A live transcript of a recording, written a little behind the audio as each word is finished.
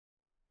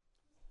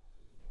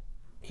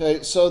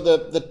Okay, so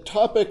the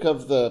topic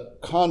of the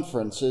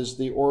conference is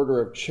the order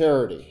of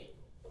charity.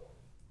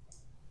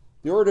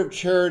 The order of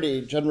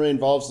charity generally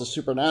involves the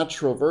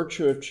supernatural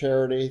virtue of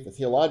charity, the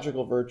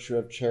theological virtue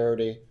of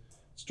charity.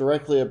 It's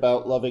directly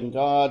about loving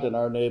God and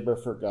our neighbor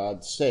for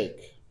God's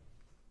sake.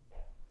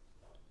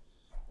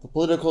 The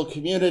political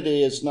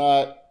community is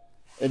not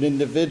an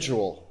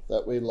individual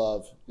that we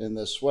love in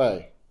this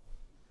way.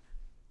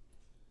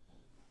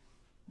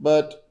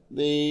 But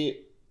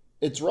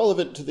it's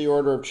relevant to the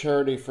order of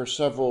charity for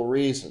several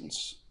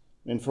reasons.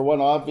 For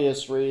one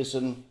obvious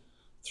reason,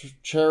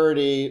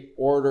 charity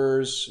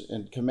orders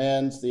and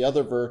commands the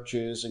other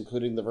virtues,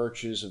 including the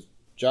virtues of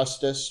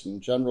justice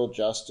and general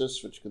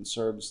justice, which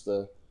concerns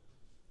the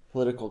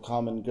political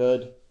common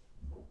good.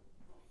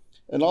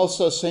 And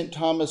also, St.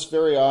 Thomas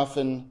very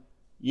often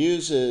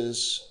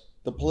uses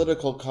the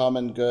political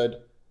common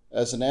good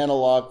as an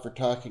analog for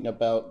talking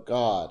about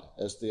God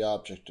as the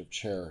object of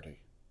charity.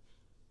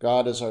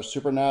 God is our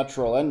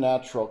supernatural and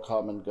natural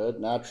common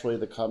good, naturally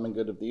the common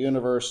good of the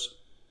universe,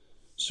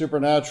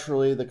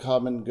 supernaturally the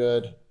common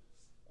good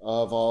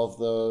of all of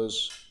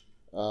those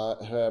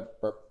who have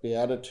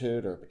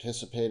beatitude or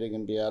participating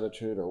in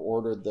beatitude or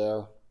ordered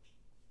there.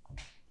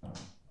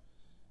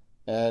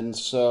 And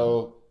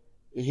so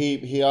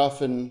he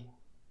often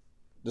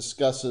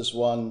discusses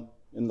one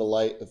in the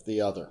light of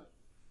the other.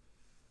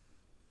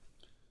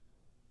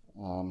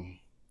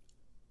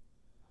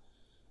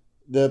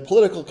 The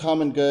political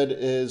common good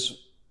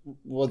is,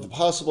 with the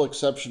possible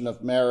exception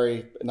of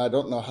Mary, and I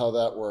don't know how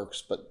that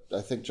works, but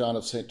I think John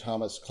of St.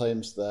 Thomas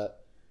claims that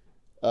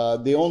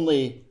the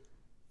only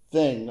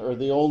thing or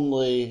the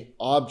only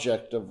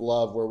object of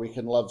love where we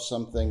can love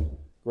something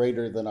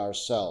greater than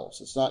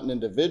ourselves. It's not an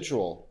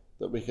individual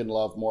that we can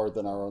love more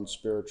than our own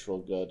spiritual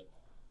good,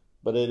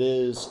 but it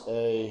is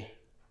an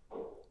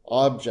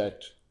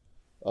object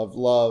of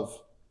love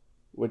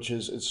which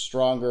is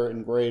stronger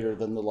and greater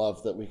than the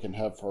love that we can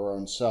have for our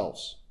own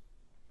selves.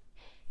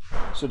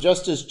 So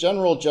just as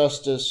general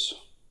justice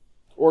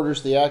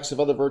orders the acts of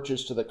other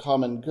virtues to the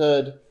common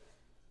good,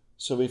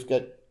 so we've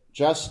got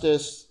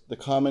justice, the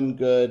common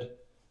good.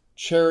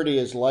 Charity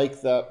is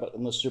like that, but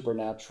in the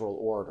supernatural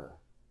order.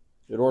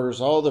 It orders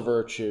all the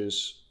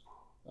virtues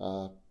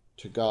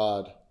to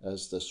God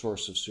as the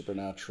source of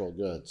supernatural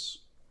goods.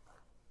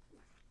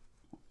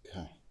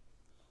 Okay.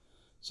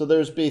 So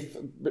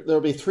there'll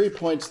be 3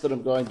 points that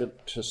I'm going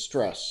to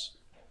stress.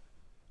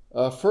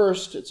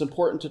 First, it's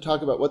important to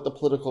talk about what the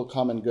political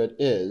common good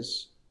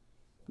is,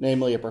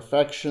 namely a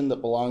perfection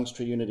that belongs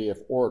to unity of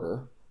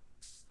order.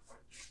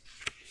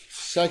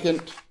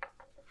 Second,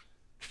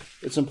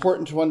 it's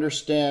important to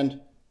understand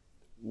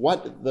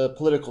what the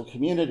political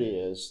community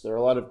is. There are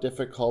a lot of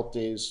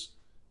difficulties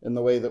in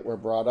the way that we're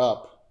brought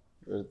up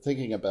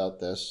thinking about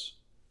this.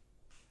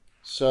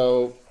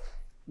 So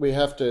we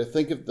have to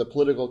think of the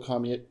political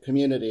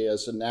community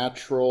as a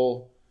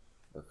natural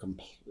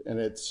and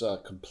it's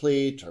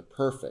complete or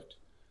perfect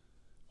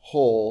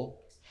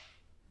whole,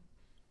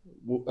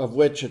 of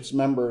which its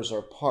members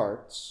are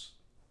parts.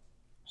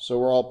 So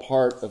we're all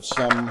part of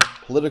some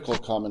political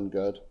common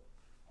good.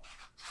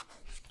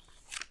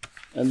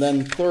 And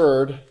then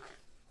third,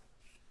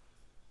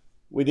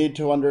 we need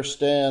to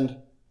understand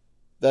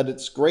that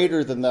it's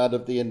greater than that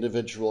of the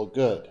individual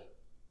good.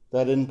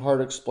 That in part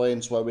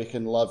explains why we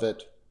can love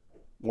it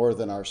more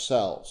than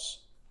ourselves.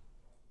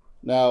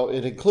 Now,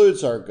 it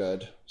includes our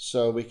good,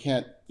 so we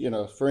can't,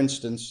 for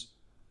instance,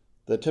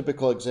 the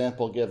typical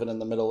example given in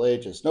the Middle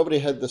Ages. Nobody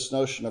had this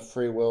notion of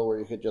free will where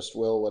you could just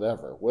will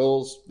whatever.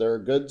 There are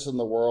goods in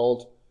the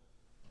world.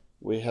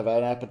 We have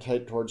an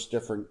appetite towards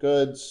different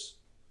goods.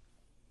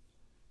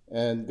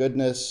 And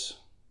goodness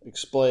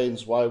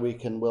explains why we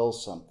can will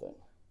something.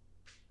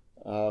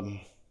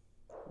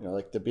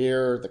 Like the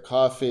beer, the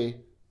coffee,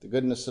 the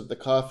goodness of the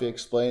coffee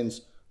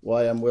explains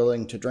why I'm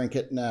willing to drink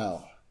it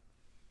now.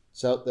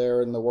 It's out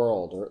there in the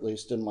world, or at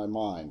least in my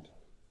mind.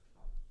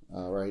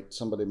 Right?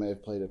 Somebody may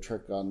have played a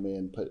trick on me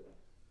and put,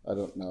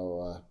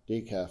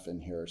 decaf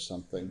in here or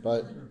something.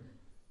 But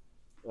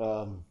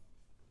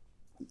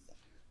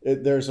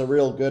there's a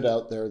real good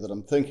out there that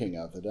I'm thinking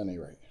of at any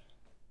rate.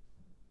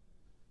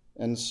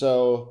 And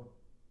so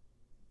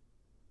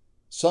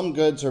some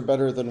goods are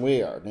better than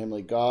we are,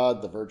 namely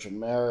God, the Virgin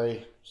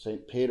Mary,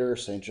 St. Peter,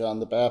 St. John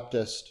the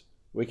Baptist.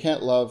 We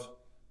can't love,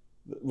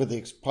 with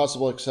the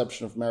possible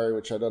exception of Mary,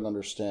 which I don't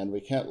understand,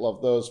 we can't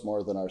love those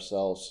more than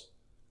ourselves,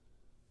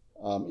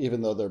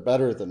 even though they're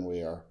better than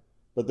we are.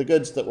 But the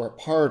goods that we're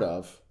part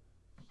of,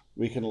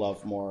 we can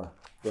love more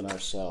than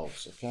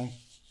ourselves, okay?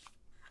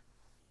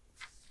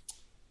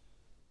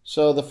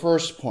 So the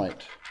first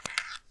point,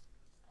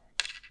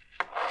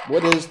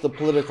 what is the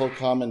political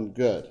common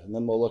good? And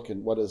then we'll look at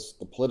what is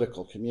the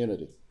political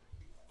community.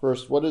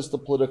 First, what is the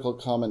political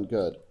common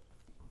good?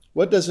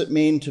 What does it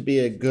mean to be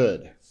a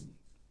good?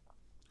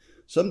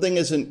 Something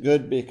isn't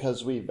good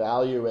because we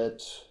value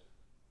it.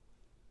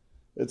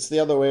 It's the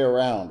other way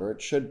around, or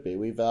it should be.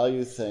 We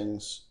value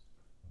things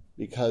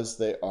because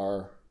they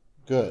are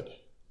good.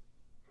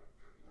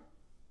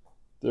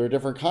 There are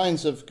different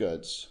kinds of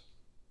goods.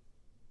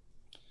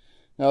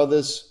 Now,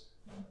 this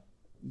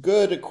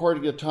good,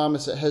 according to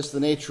Thomas, it has the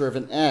nature of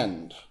an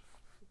end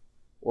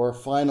or a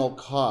final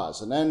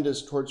cause. An end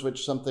is towards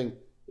which something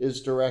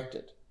is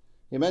directed.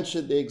 He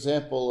mentioned the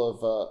example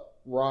of a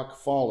rock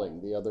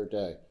falling the other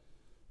day.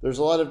 There's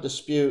a lot of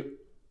dispute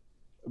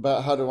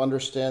about how to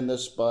understand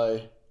this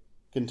by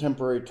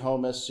contemporary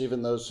Thomists,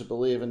 even those who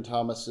believe in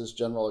Thomas's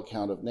general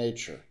account of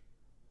nature,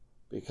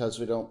 because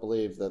we don't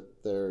believe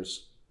that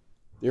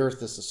the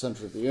earth is the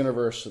center of the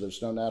universe, so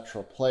there's no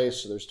natural place,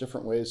 so there's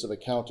different ways of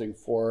accounting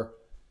for,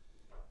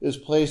 is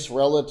place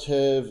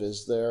relative?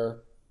 Is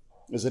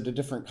it a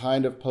different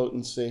kind of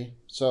potency?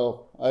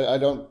 So I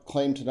don't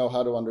claim to know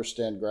how to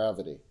understand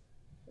gravity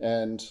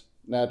and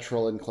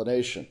natural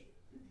inclination.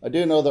 I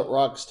do know that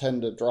rocks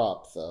tend to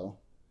drop, though.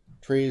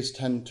 Trees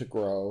tend to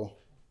grow.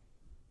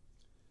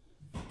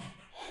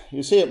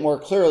 You see it more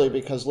clearly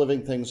because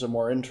living things are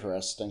more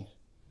interesting.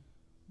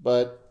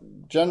 But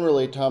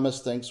generally,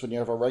 Thomas thinks when you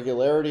have a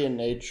regularity in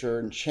nature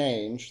and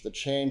change, the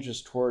change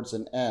is towards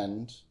an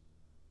end.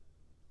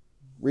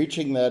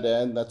 Reaching that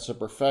end, that's a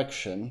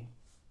perfection.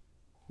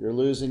 You're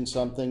losing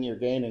something, you're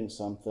gaining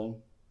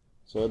something.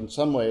 So in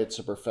some way, it's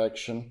a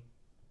perfection.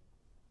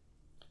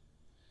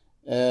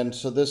 And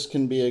so this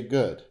can be a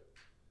good.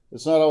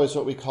 It's not always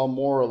what we call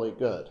morally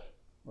good,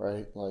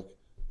 right? Like,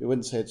 we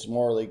wouldn't say it's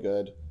morally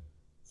good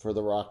for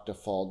the rock to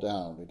fall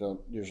down. We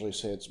don't usually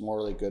say it's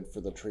morally good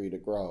for the tree to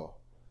grow.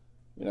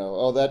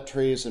 Oh, that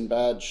tree is in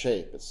bad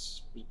shape.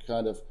 It's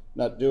kind of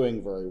not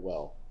doing very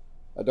well.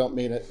 I don't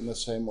mean it in the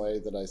same way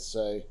that I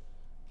say,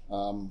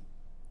 I'm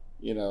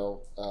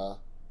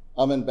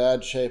in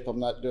bad shape. I'm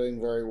not doing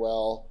very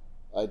well.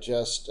 I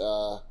just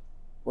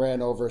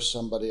ran over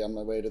somebody on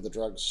my way to the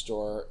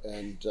drugstore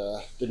and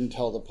didn't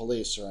tell the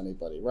police or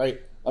anybody,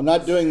 right? I'm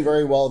not doing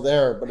very well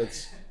there, but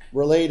it's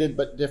related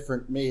but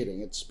different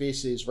meaning. It's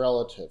species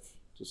relative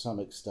to some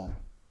extent.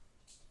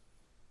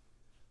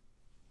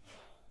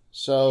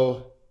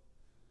 So,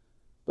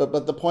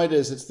 but the point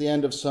is, it's the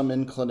end of some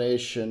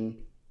inclination,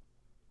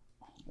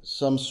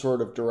 some sort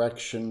of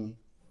direction.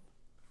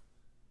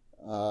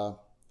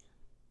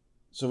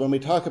 So when we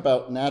talk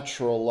about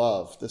natural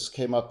love, this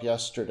came up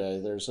yesterday,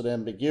 there's an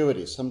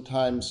ambiguity.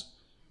 Sometimes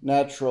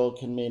natural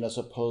can mean as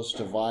opposed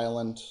to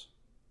violent.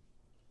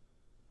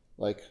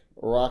 Like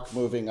a rock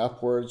moving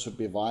upwards would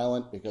be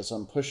violent because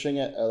I'm pushing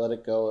it, I let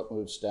it go, it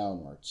moves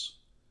downwards.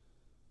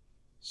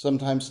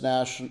 Sometimes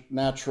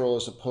natural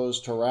as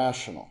opposed to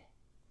rational.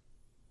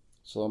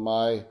 So am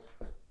I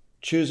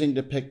choosing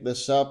to pick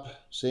this up,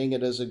 seeing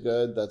it as a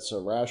good, that's a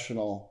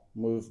rational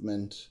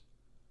movement,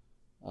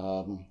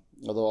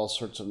 although all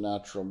sorts of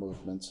natural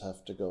movements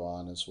have to go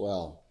on as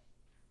well.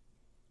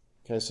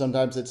 Okay,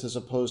 sometimes it's as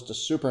opposed to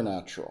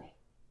supernatural.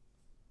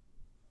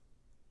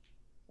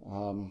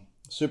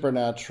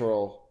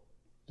 Supernatural,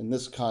 in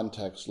this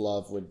context,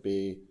 love would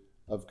be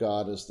of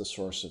God as the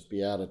source of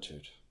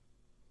beatitude.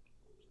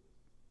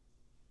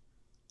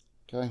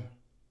 Okay?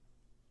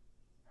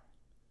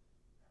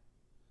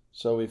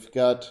 So we've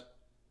got,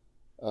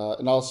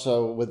 and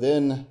also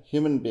within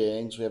human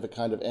beings, we have a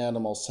kind of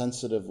animal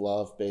sensitive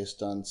love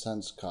based on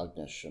sense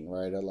cognition,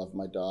 right? I love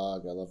my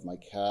dog, I love my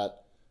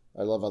cat,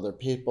 I love other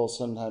people.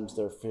 Sometimes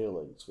they're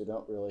feelings. We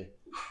don't really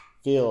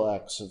feel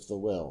acts of the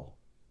will.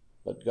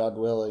 But God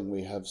willing,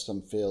 we have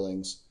some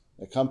feelings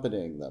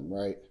accompanying them,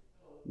 right?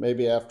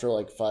 Maybe after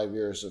like 5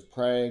 years of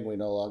praying, we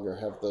no longer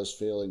have those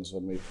feelings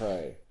when we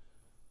pray.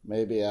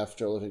 Maybe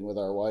after living with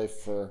our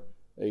wife for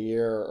a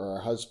year or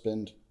our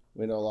husband,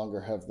 we no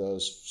longer have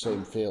those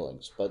same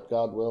feelings. But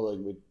God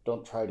willing, we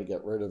don't try to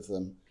get rid of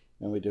them,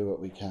 and we do what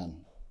we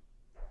can.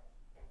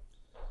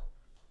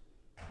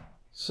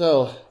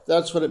 So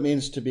that's what it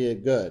means to be a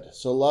good.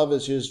 So love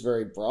is used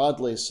very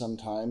broadly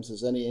sometimes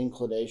as any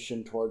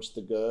inclination towards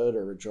the good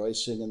or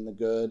rejoicing in the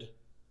good.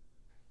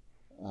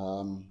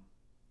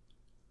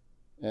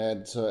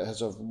 And so it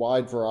has a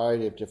wide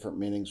variety of different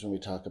meanings when we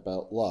talk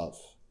about love.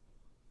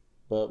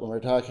 But when we're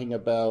talking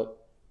about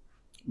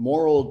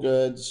moral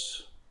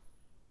goods,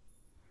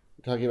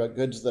 we're talking about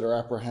goods that are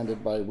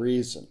apprehended by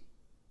reason,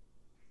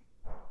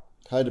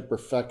 kind of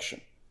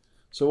perfection.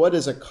 So what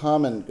is a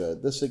common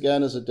good? This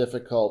again is a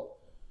difficult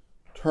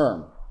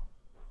term.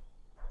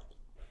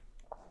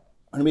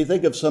 When we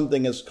think of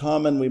something as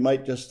common, we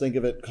might just think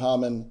of it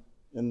common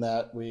in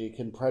that we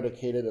can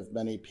predicate it of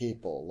many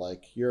people,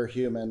 like you're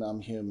human,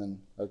 I'm human,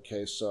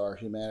 okay, so our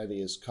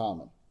humanity is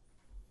common.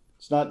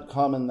 It's not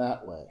common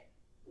that way.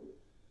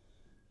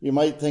 You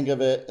might think of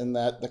it in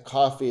that the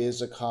coffee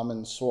is a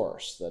common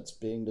source that's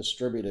being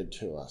distributed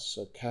to us,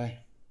 okay?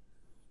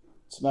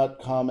 It's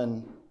not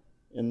common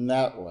in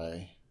that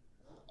way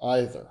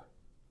either.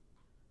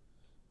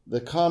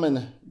 The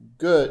common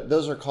good,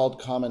 those are called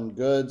common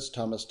goods.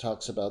 Thomas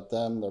talks about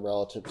them. They're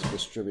relative to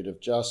distributive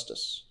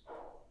justice.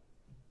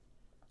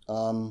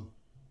 The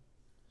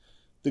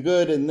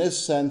good in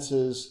this sense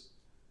is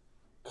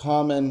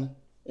common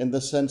in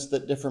the sense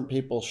that different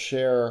people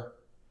share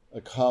a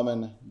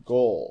common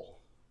goal,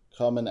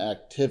 common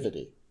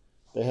activity.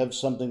 They have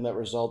something that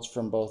results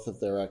from both of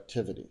their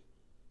activities.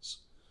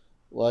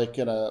 Like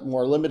in a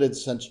more limited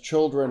sense,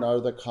 children are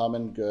the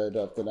common good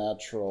of the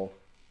natural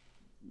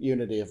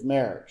unity of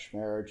marriage.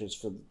 Marriage is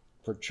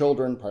for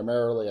children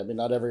primarily. I mean,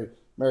 not every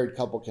married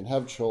couple can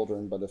have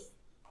children, but if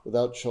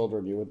without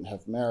children you wouldn't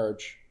have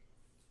marriage.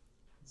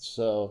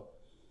 So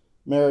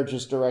marriage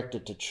is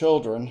directed to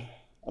children.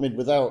 I mean,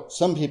 without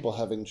some people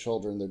having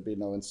children, there'd be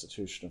no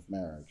institution of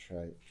marriage,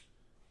 right?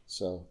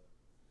 So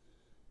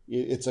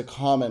it's a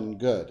common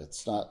good.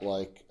 It's not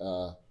like,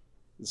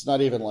 it's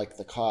not even like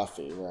the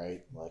coffee,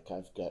 right? Like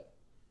I've got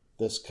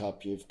this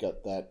cup, you've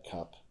got that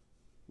cup.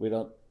 We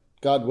don't,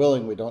 God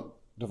willing, we don't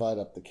divide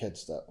up the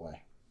kids that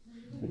way,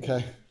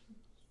 okay?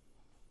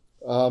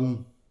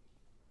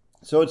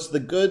 So it's the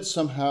good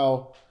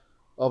somehow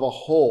of a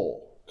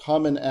whole,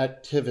 common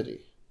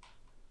activity,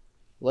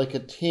 like a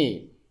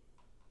team.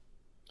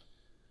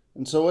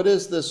 And so what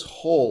is this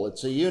whole?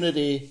 It's a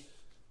unity.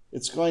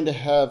 It's going to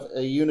have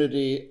a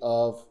unity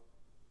of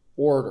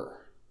order.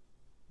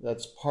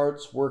 That's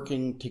parts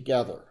working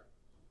together.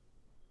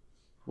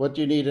 What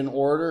do you need in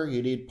order?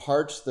 You need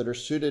parts that are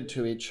suited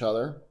to each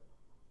other.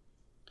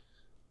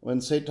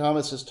 When St.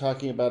 Thomas is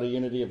talking about a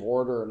unity of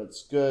order and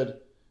it's good,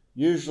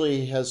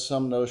 usually he has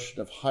some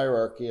notion of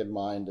hierarchy in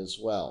mind as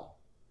well.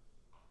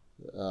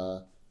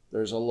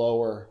 There's a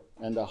lower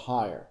and a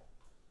higher.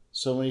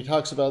 So when he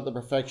talks about the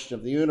perfection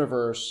of the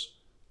universe,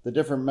 the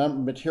different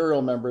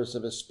material members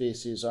of a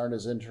species aren't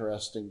as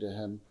interesting to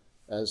him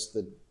as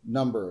the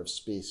number of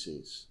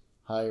species,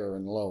 higher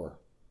and lower.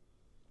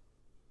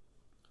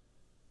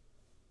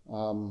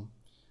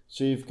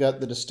 So you've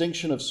got the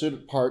distinction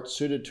of parts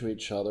suited to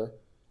each other.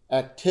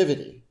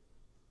 Activity.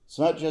 It's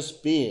not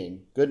just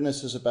being.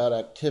 Goodness is about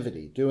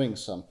activity, doing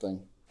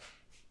something.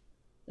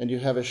 And you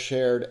have a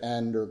shared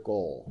end or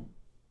goal.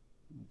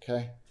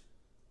 Okay?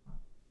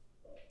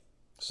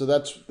 So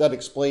that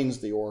explains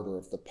the order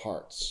of the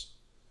parts.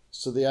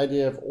 So the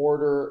idea of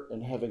order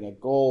and having a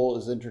goal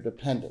is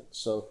interdependent.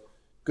 So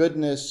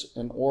goodness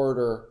and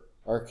order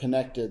are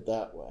connected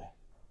that way.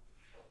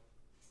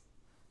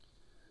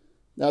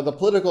 Now, the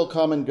political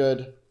common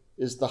good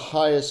is the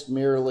highest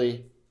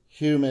merely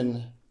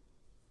human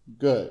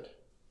good.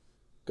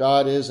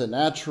 God is a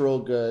natural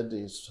good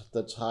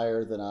that's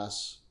higher than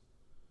us.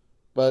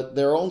 But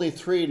there are only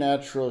three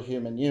natural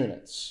human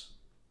units.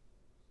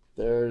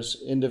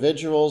 There's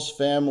individuals,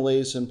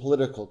 families, and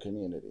political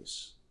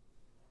communities.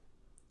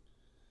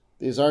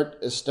 These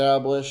aren't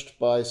established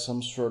by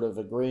some sort of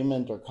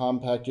agreement or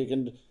compact. You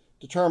can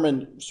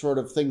determine sort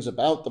of things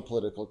about the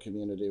political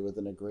community with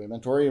an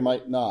agreement, or you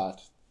might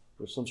not.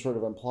 There's some sort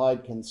of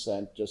implied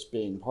consent just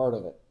being part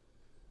of it.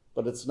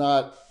 But it's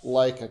not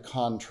like a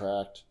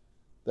contract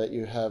that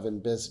you have in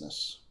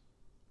business.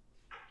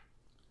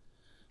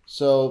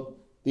 So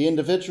the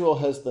individual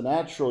has the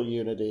natural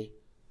unity.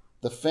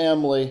 The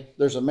family,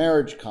 there's a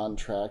marriage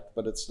contract,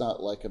 but it's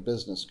not like a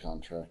business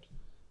contract.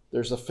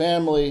 There's a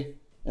family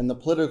and the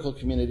political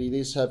community.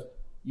 These have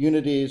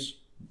unities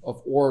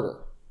of order.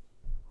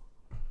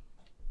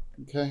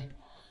 Okay?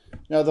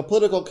 Now, the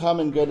political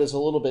common good is a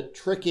little bit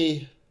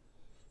tricky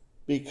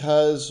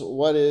because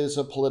what is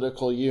a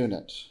political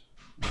unit?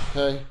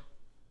 Okay?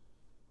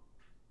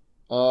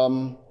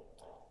 And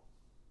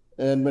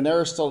when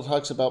Aristotle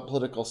talks about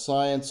political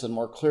science, and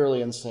more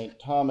clearly in St.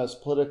 Thomas,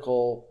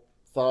 political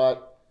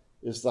thought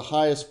is the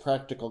highest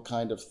practical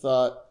kind of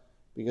thought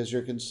because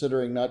you're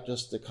considering not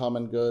just the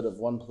common good of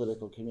one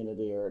political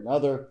community or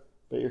another,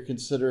 but you're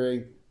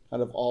considering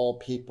kind of all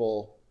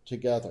people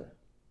together.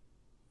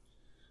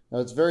 Now,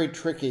 it's very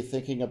tricky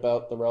thinking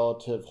about the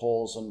relative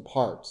wholes and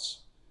parts.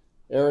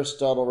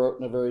 Aristotle wrote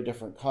in a very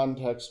different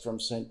context from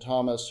St.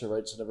 Thomas, who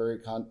writes in a very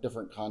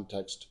different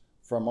context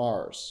from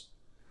ours.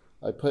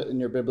 I put in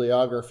your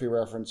bibliography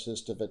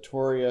references to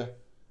Vittoria,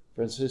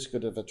 Francisco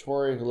de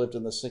Vittoria, who lived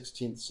in the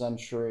 16th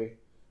century.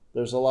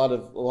 There's a lot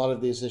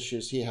of these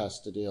issues he has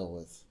to deal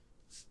with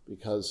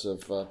because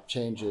of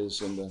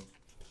changes in the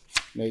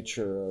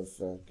nature of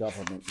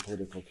government and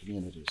political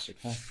communities.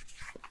 Okay.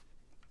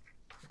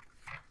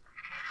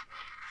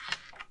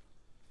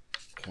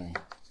 Okay.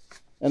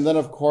 And then,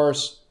 of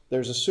course,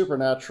 there's a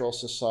supernatural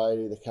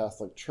society, the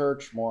Catholic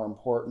Church, more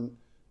important,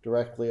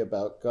 directly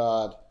about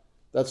God.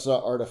 That's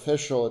not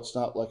artificial. It's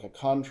not like a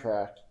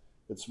contract.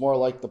 It's more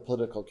like the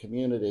political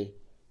community,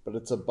 but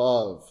it's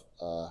above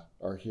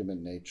our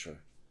human nature.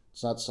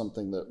 It's not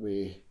something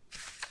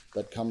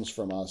that comes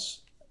from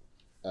us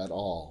at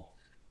all.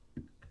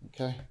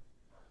 Okay?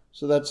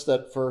 So that's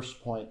that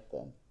first point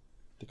then.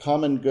 The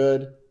common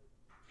good,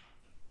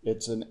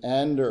 it's an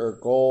end or a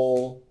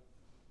goal,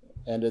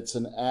 and it's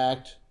an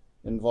act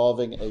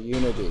involving a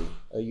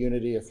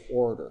unity of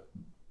order.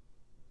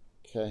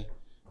 Okay?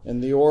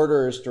 And the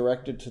order is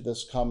directed to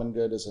this common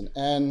good as an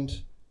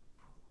end.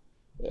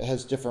 It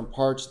has different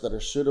parts that are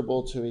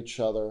suitable to each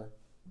other,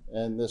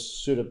 and this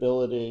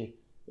suitability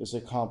is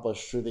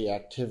accomplished through the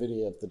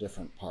activity of the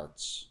different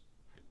parts.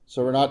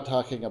 So we're not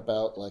talking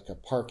about like a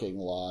parking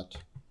lot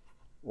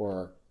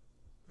or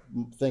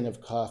a thing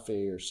of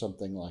coffee or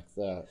something like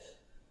that.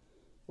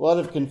 A lot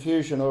of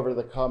confusion over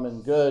the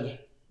common good.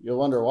 You'll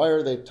wonder, why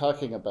are they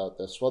talking about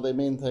this? Well, they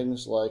mean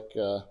things like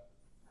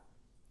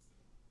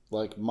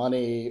like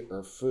money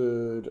or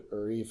food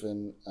or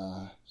even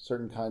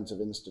certain kinds of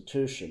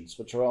institutions,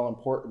 which are all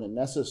important and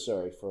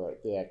necessary for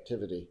the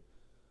activity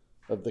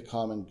of the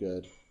common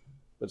good.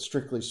 But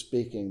strictly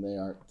speaking, they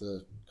aren't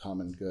the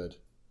common good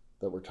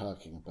that we're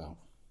talking about.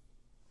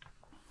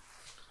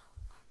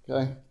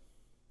 Okay?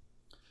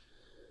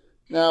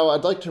 Now,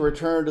 I'd like to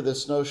return to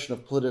this notion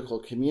of political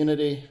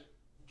community.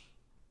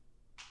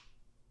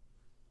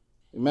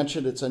 We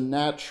mentioned it's a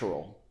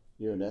natural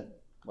unit,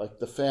 like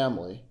the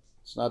family.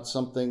 It's not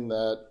something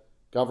that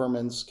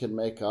governments can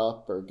make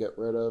up or get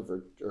rid of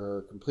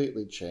or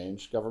completely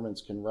change.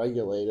 Governments can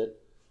regulate it,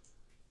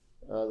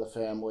 the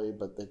family,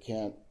 but they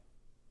can't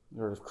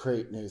sort of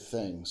create new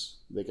things.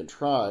 They can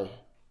try,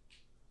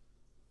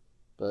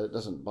 but it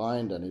doesn't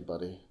bind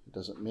anybody. It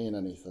doesn't mean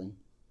anything.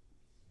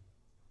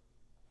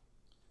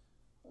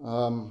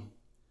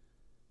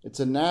 It's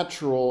a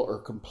natural or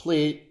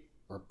complete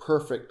or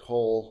perfect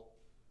whole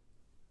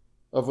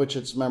of which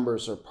its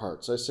members are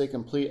parts. I say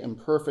complete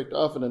and perfect.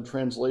 Often in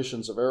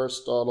translations of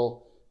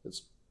Aristotle,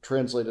 it's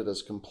translated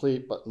as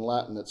complete, but in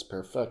Latin it's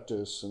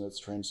perfectus, and it's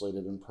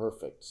translated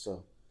imperfect.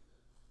 So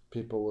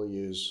people will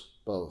use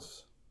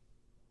both.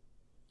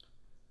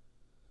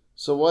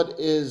 So what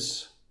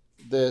is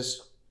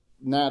this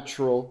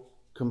natural,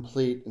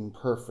 complete, and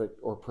perfect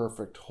or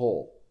perfect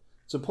whole?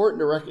 It's important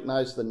to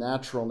recognize the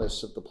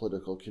naturalness of the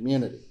political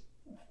community.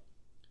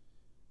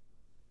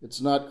 It's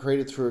not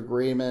created through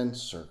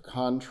agreements or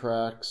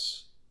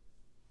contracts.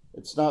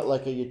 It's not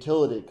like a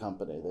utility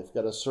company. They've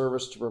got a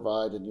service to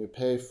provide and you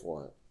pay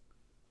for it.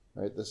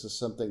 Right? This is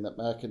something that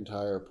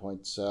MacIntyre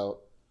points out,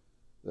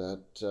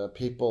 that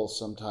people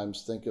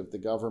sometimes think of the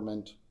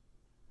government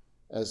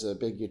as a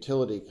big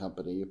utility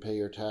company. You pay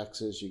your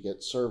taxes, you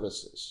get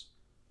services.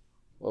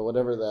 Well,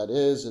 whatever that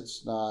is,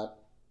 it's not,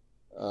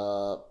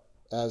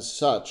 as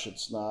such,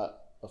 it's not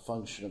a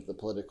function of the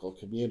political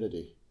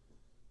community.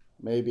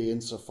 Maybe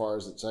insofar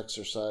as it's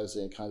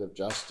exercising a kind of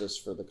justice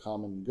for the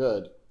common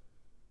good,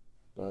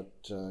 but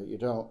you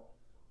don't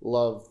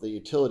love the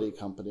utility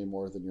company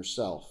more than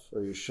yourself,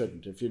 or you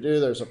shouldn't. If you do,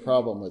 there's a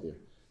problem with you.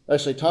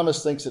 Actually,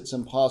 Thomas thinks it's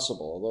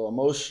impossible, although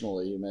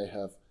emotionally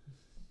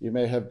you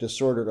may have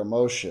disordered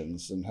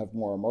emotions and have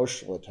more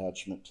emotional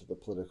attachment to the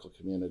political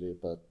community,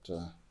 but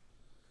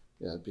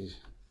it'd be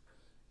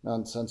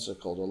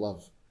nonsensical to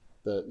love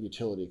the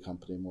utility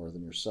company more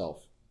than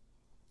yourself.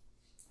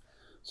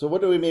 So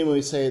what do we mean when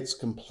we say it's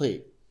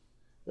complete?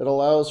 It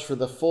allows for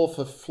the full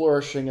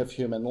flourishing of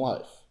human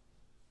life.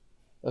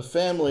 A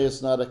family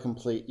is not a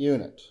complete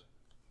unit.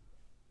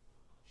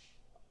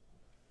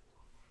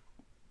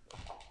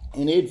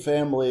 You need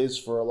families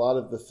for a lot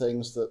of the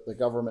things that the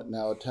government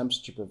now attempts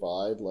to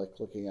provide, like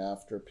looking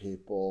after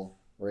people,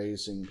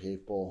 raising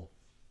people,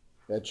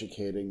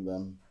 educating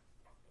them.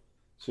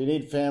 So you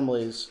need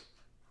families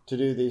to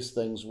do these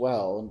things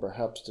well, and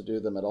perhaps to do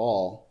them at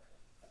all.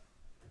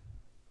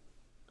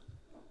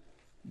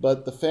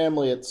 But the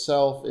family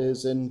itself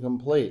is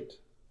incomplete,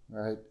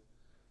 right?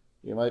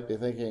 You might be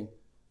thinking,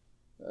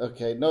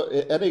 okay, no,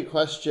 any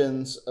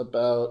questions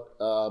about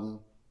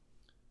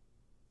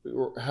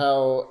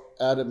how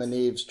Adam and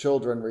Eve's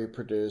children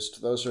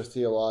reproduced? Those are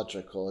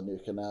theological, and you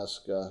can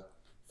ask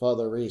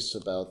Father Reese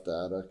about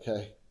that,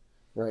 okay?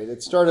 Right,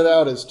 it started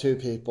out as two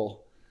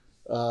people,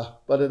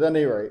 but at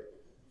any rate,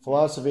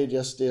 philosophy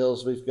just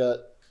deals, we've got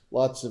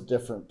lots of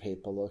different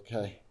people,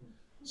 okay?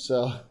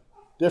 So,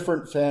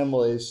 different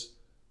families,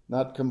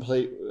 not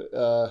complete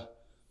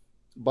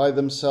by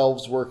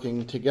themselves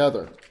working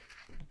together.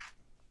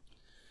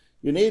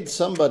 You need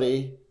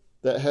somebody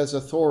that has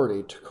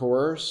authority to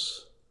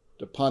coerce,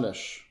 to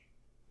punish,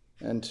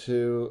 and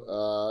to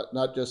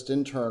not just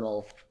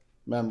internal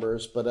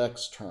members, but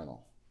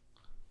external,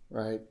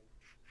 right?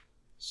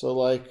 So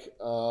like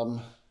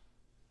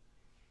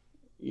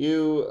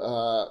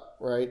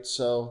right?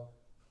 So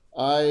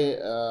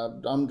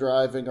I'm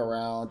driving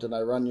around and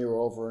I run you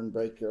over and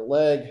break your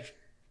leg.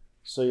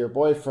 So your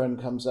boyfriend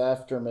comes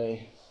after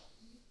me.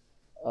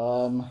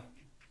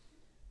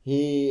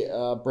 He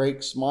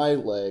breaks my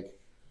leg.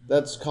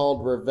 That's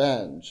called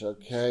revenge,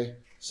 okay?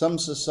 Some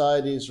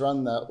societies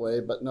run that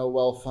way, but no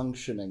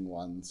well-functioning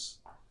ones.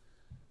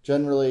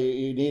 Generally,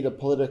 you need a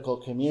political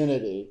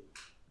community,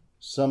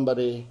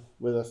 somebody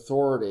with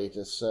authority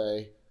to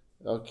say,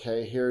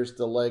 okay, here's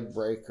the leg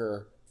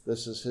breaker.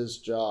 This is his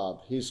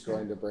job. He's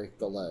going to break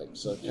the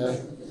legs,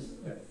 okay?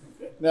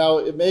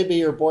 Now, maybe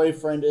your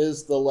boyfriend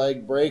is the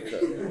leg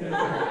breaker,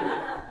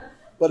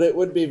 but it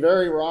would be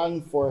very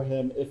wrong for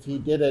him if he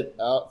did it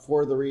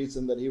for the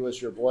reason that he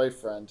was your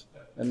boyfriend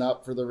and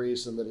not for the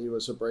reason that he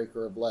was a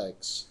breaker of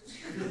legs,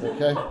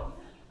 okay?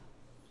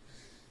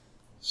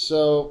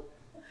 So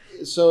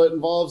it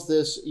involves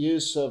this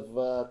use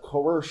of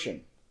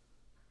coercion,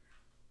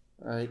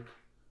 right?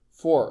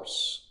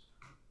 Force,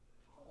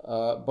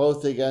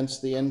 both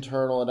against the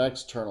internal and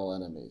external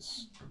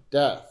enemies.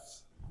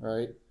 Death,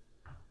 right?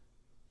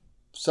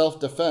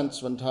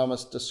 Self-defense, when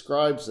Thomas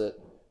describes it,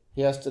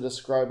 he has to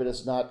describe it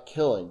as not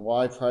killing.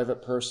 Why?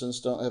 Private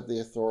persons don't have the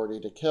authority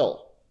to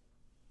kill.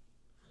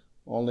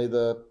 Only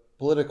the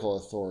political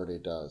authority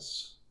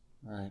does,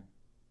 right?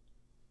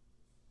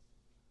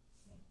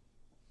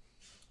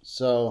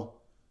 So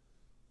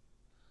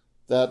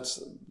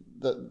that's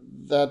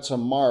that's a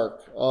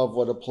mark of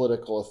what a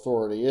political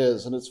authority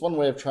is, and it's one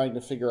way of trying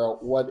to figure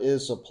out what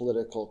is a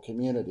political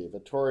community.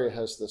 Vittoria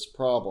has this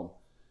problem.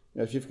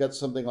 If you've got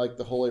something like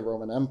the Holy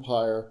Roman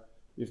Empire,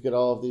 you've got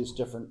all of these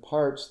different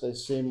parts. They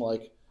seem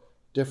like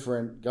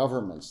different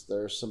governments.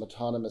 There are some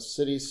autonomous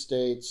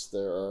city-states.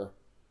 There are,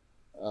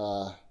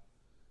 a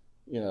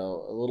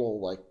little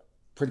like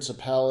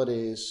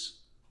principalities.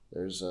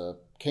 There's a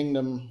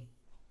kingdom,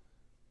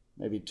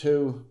 maybe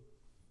two.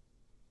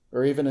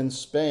 Or even in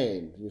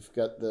Spain, you've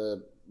got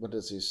what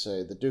does he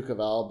say? The Duke of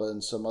Alba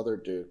and some other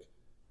duke,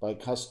 by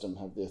custom,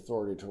 have the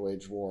authority to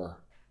wage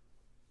war.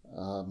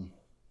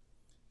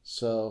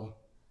 So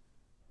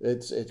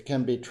it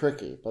can be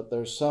tricky, but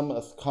there's some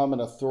common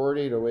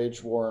authority to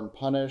wage war and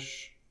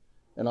punish,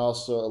 and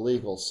also a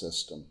legal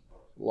system,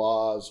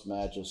 laws,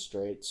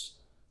 magistrates.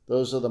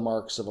 Those are the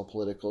marks of a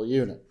political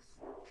unit.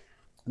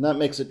 And that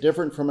makes it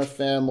different from a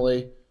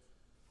family,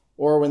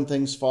 or when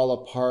things fall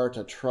apart,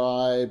 a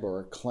tribe or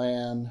a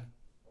clan.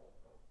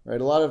 Right?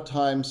 A lot of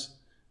times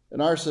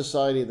in our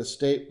society, the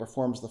state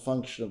performs the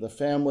function of the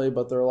family,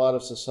 but there are a lot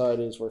of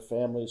societies where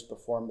families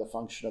perform the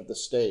function of the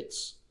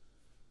states,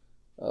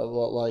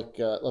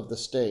 of the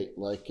state,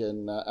 like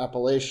in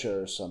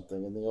Appalachia or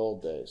something in the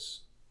old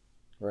days.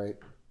 Right?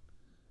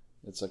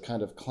 It's a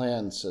kind of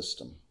clan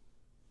system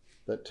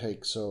that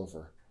takes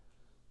over.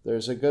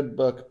 There's a good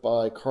book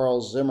by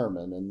Carl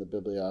Zimmerman in the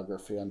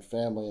bibliography on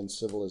family and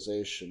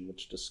civilization,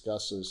 which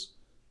discusses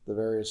the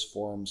various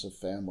forms of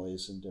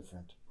families in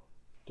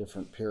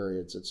different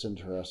periods. It's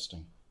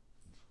interesting.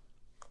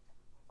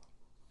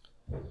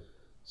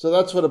 So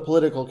that's what a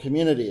political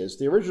community is.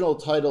 The original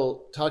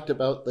title talked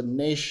about the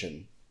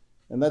nation,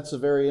 and that's a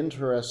very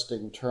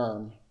interesting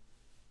term.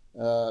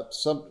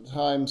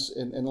 Sometimes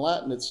in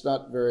Latin it's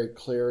not very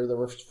clear. There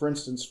were, for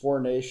instance, 4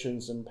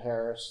 nations in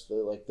Paris.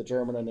 The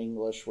German and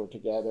English were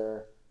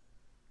together,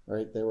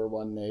 right? They were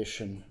one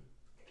nation.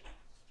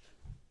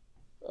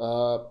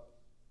 More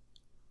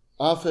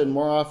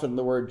often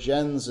the word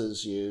gens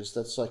is used.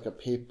 That's like a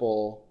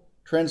people.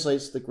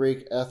 Translates the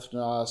Greek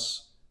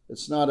ethnos.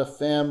 It's not a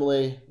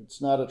family. It's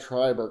not a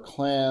tribe or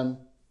clan.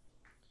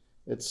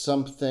 It's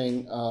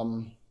something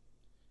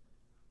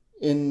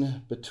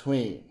in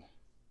between.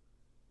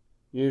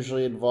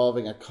 Usually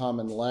involving a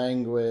common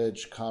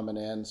language, common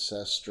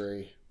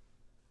ancestry.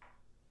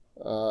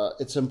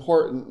 It's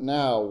important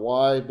now.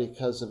 Why?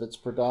 Because of its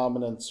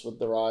predominance with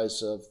the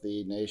rise of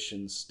the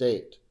nation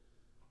state.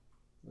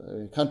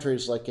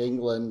 Countries like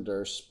England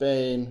or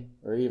Spain,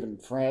 or even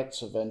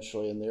France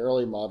eventually in the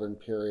early modern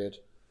period,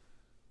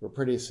 were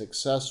pretty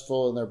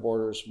successful, and their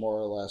borders more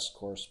or less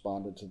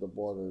corresponded to the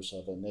borders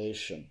of a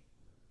nation.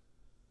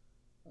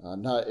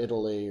 Not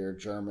Italy or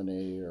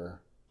Germany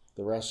or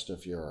the rest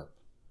of Europe.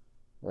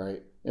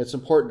 Right? It's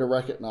important to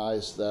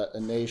recognize that a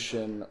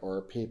nation or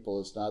a people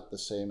is not the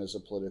same as a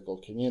political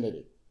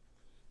community.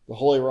 The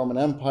Holy Roman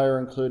Empire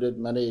included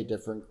many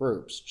different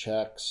groups: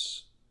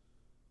 Czechs,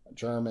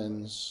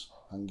 Germans,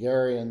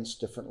 Hungarians,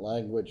 different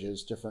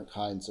languages, different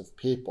kinds of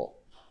people.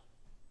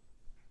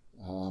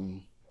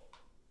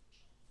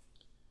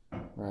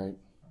 Right?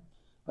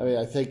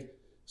 I think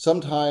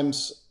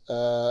sometimes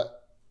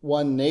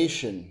one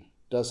nation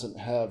doesn't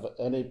have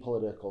any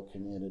political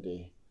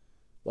community.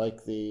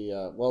 Like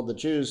the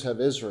Jews have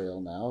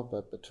Israel now,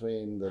 but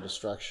between the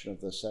destruction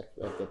of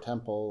the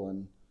temple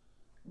and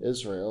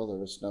Israel, there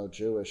was no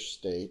Jewish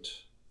state.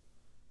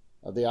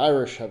 The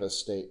Irish have a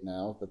state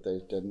now, but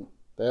they didn't.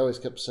 They always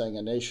kept saying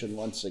a nation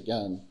once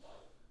again.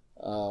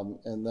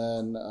 And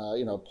then,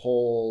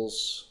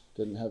 Poles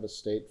didn't have a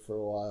state for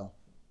a while.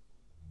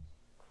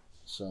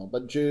 So,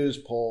 but Jews,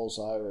 Poles,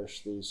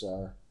 Irish, these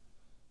are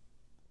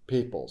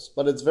peoples.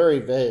 But it's very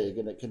vague,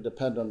 and it can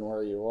depend on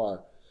where you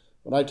are.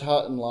 When I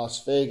taught in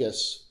Las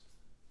Vegas,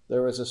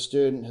 there was a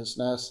student, his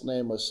last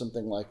name was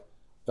something like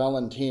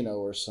Valentino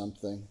or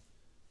something,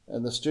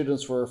 and the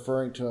students were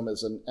referring to him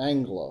as an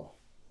Anglo.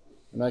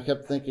 And I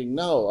kept thinking,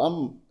 no,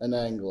 I'm an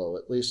Anglo,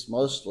 at least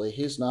mostly.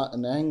 He's not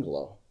an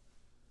Anglo.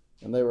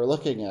 And they were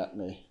looking at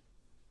me.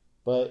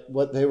 But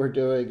what they were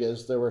doing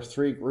is there were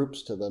 3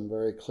 groups to them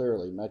very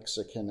clearly: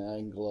 Mexican,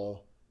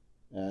 Anglo,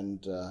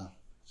 and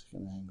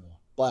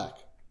Black,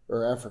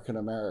 or African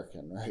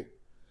American, right?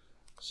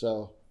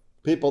 So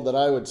people that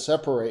I would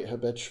separate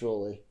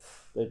habitually,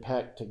 they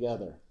pack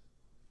together.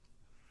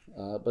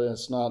 But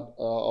it's not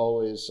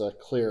always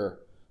clear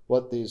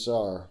what these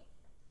are.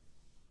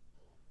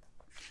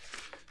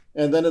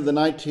 And then in the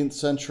 19th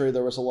century,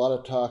 there was a lot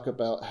of talk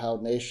about how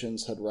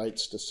nations had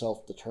rights to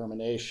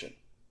self-determination.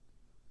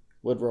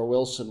 Woodrow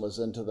Wilson was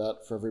into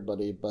that for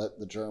everybody but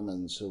the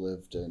Germans who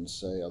lived in,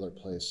 say, other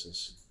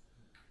places.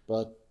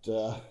 But,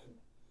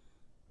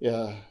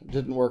 it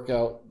didn't work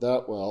out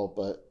that well,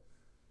 but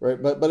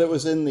it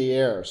was in the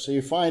air. So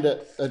you find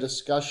a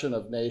discussion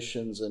of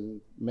nations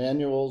in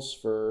manuals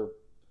for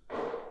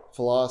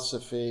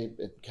philosophy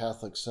in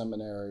Catholic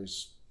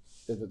seminaries.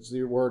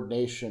 The word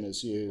nation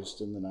is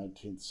used in the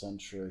 19th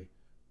century,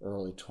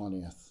 early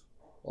 20th,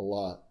 a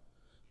lot.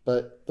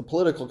 But the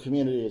political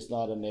community is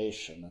not a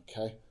nation,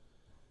 okay?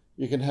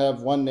 You can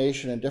have one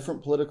nation in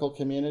different political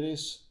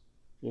communities.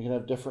 You can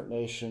have different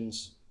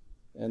nations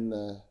in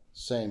the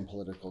same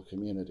political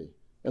community,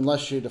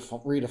 unless you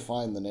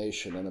redefine the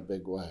nation in a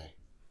big way.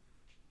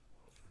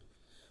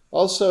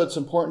 Also, it's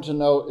important to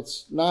note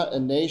it's not a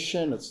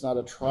nation, it's not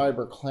a tribe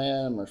or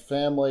clan or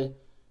family.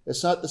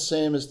 It's not the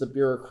same as the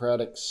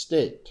bureaucratic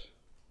state.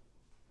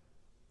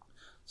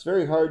 It's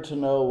very hard to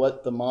know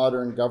what the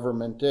modern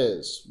government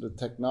is. With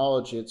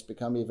technology, it's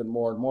become even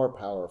more and more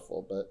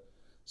powerful, but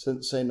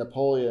since, say,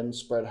 Napoleon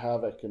spread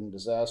havoc and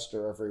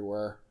disaster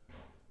everywhere,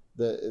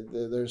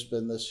 there's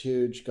been this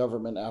huge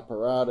government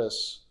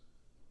apparatus,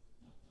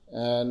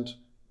 and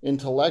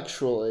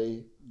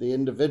intellectually, the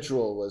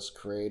individual was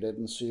created,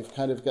 and so you've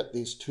kind of got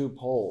these two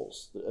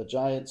poles, a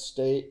giant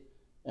state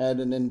and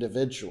an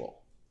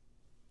individual.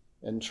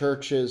 And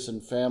churches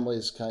and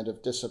families kind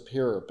of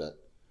disappear a bit.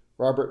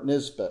 Robert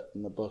Nisbet,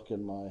 in the book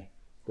in my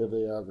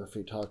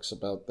bibliography, talks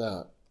about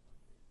that.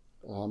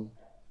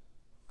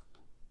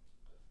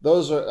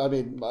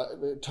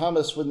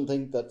 Thomas wouldn't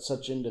think that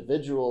such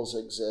individuals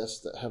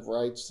exist that have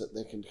rights that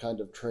they can kind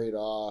of trade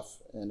off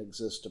and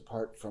exist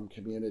apart from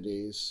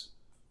communities.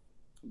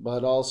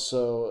 But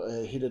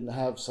also, he didn't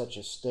have such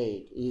a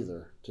state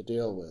either to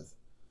deal with.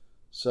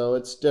 So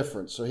it's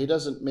different. So he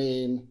doesn't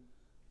mean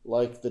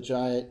like the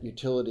giant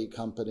utility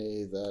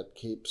company that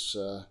keeps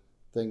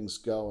things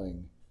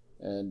going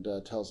and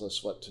tells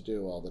us what to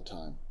do all the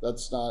time.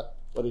 That's not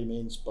what he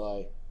means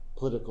by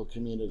political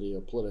community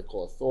or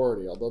political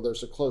authority, although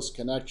there's a close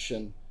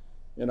connection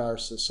in our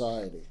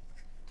society.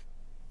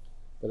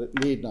 But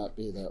it need not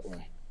be that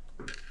way.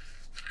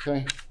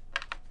 Okay?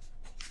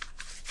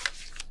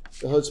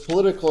 So it's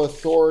political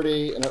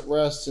authority, and it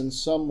rests in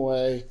some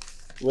way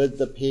with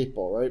the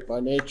people, right? By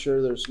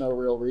nature, there's no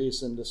real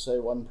reason to say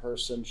one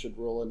person should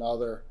rule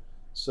another.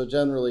 So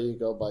generally, you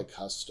go by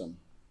custom,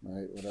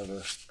 right?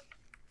 Whatever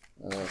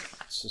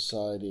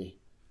society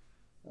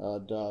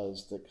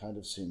does, that kind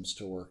of seems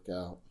to work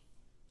out.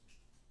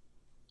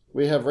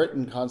 We have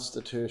written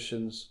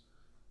constitutions,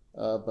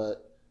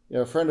 but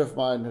a friend of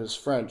mine who's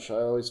French, I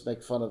always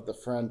make fun of the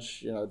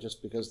French,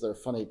 just because they're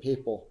funny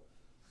people,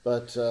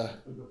 but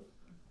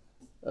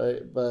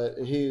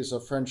he's a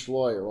French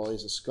lawyer. Well,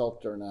 he's a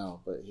sculptor now,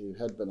 but he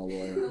had been a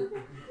lawyer.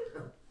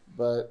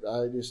 But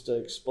I used to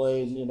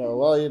explain,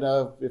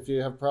 if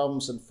you have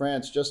problems in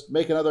France, just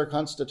make another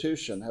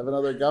constitution, have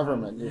another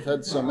government. You've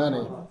had so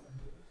many.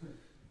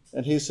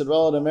 And he said,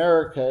 well, in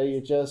America,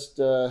 you just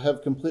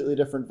have completely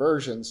different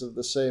versions of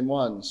the same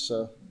one.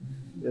 So,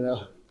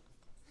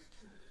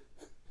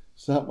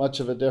 it's not much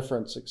of a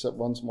difference, except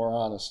one's more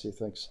honest, he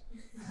thinks.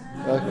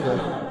 Okay.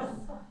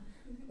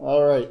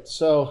 All right.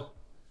 So,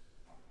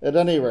 at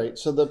any rate,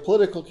 so the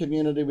political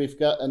community, we've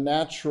got a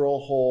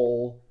natural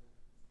whole,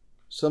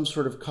 some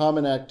sort of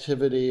common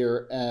activity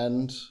or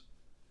end.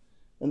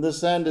 And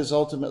this end is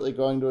ultimately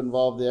going to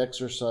involve the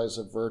exercise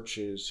of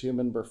virtues,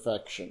 human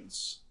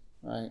perfections,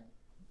 right?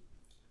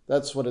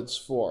 That's what it's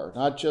for.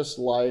 Not just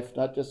life,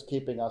 not just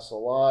keeping us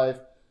alive,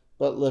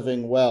 but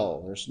living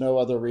well. There's no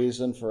other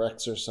reason for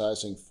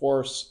exercising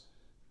force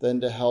than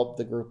to help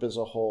the group as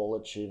a whole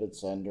achieve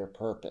its end or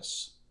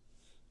purpose.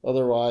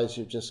 Otherwise,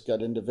 you've just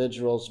got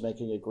individuals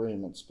making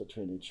agreements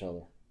between each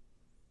other.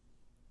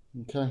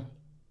 Okay?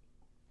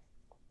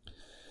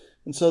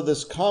 And so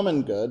this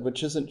common good,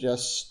 which isn't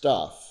just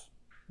stuff,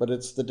 but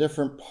it's the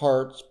different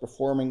parts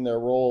performing their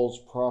roles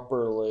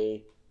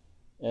properly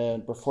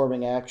and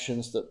performing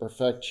actions that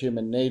perfect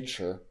human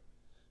nature,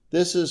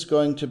 this is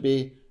going to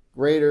be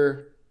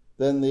greater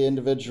than the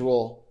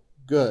individual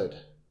good,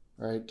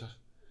 right?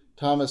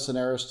 Thomas and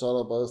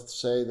Aristotle both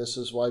say this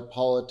is why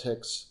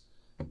politics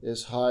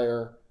is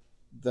higher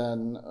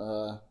than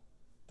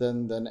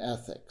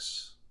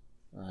ethics,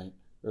 right?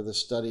 Or the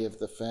study of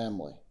the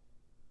family.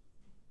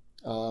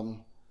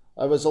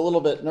 I was a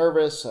little bit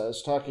nervous. I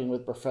was talking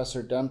with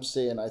Professor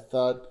Dempsey, and I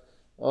thought,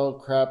 oh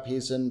crap,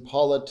 he's in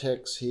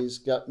politics, he's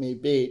got me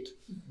beat.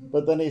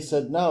 But then he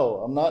said, no,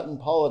 I'm not in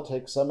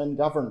politics, I'm in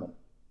government.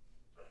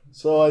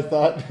 So I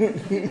thought,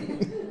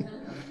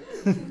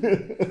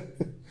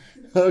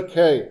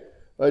 okay,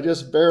 I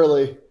just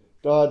barely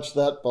dodged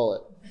that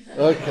bullet.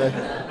 Okay.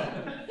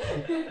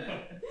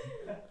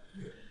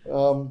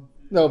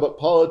 No, but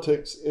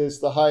politics is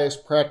the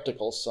highest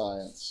practical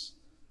science,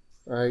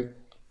 right?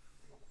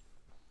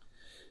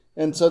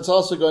 And so it's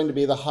also going to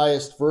be the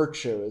highest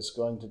virtue is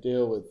going to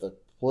deal with the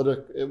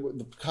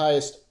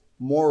highest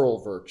moral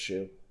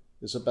virtue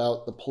is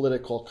about the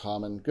political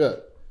common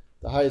good.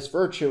 The highest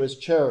virtue is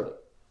charity.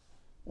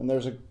 And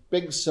there's a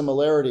big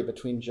similarity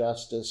between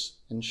justice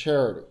and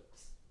charity.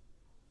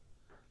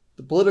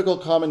 The political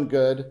common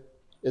good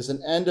is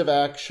an end of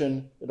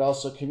action. It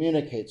also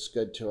communicates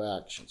good to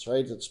actions,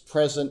 right? It's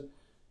present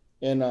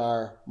in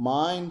our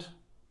mind,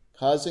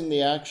 causing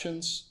the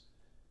actions.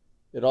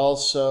 It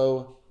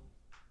also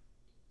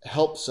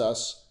helps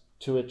us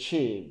to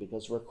achieve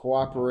because we're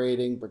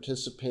cooperating,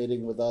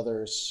 participating with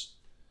others.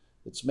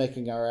 It's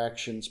making our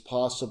actions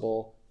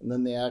possible, and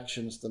then the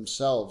actions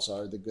themselves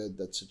are the good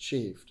that's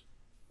achieved.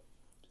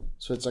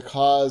 So it's a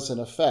cause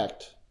and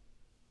effect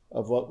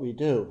of what we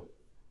do.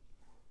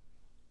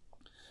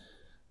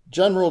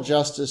 General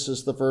justice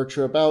is the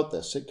virtue about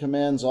this. It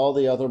commands all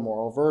the other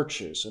moral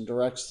virtues and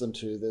directs them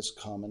to this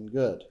common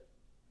good.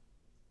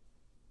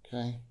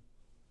 Okay?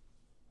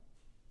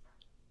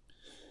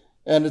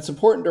 And it's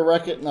important to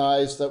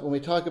recognize that when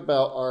we talk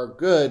about our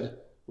good,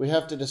 we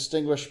have to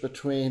distinguish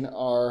between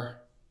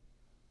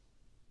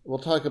we'll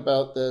talk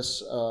about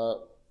this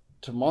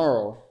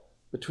tomorrow,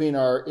 between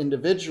our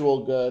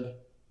individual good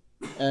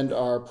and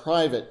our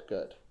private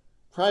good.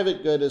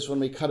 Private good is when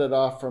we cut it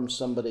off from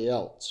somebody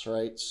else,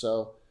 right?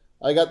 So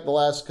I got the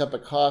last cup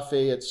of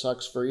coffee, it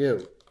sucks for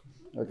you,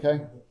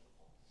 okay?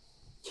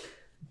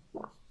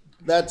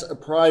 That's a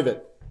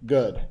private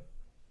good.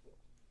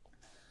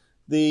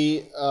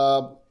 The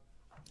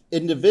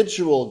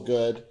individual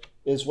good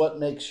is what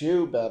makes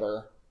you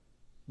better,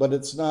 but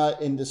it's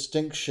not in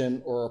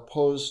distinction or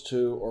opposed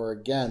to or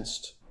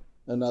against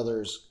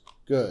another's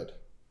good.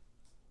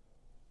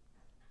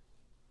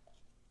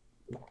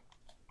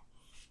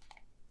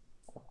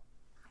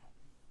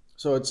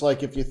 So it's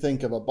like if you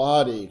think of a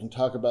body, you can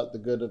talk about the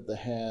good of the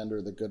hand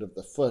or the good of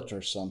the foot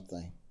or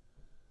something.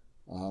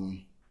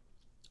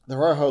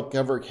 There are,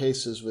 however,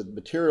 cases with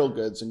material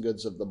goods and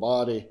goods of the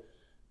body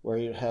where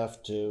you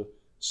have to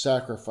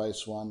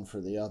sacrifice one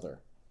for the other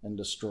and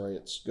destroy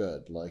its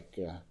good. Like,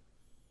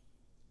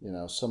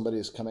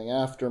 somebody's coming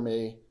after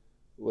me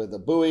with a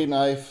Bowie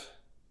knife.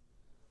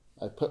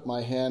 I put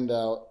my hand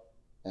out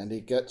and he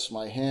gets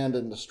my hand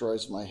and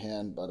destroys my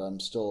hand, but I'm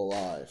still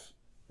alive,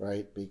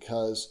 right?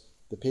 Because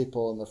the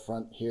people in the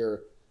front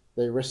here,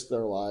 they risk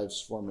their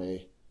lives for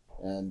me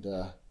and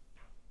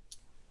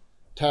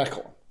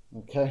tackle,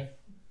 okay?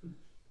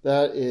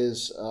 That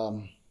is,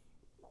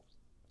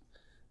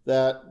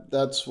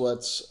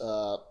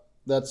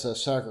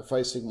 that's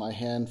sacrificing my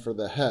hand for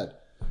the head.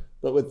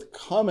 But with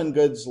common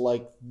goods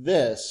like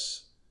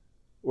this,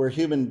 we're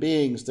human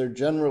beings, they're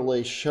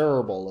generally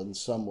shareable in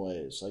some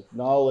ways, like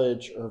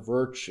knowledge or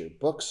virtue.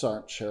 Books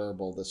aren't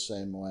shareable the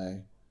same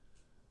way,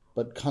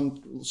 but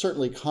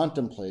certainly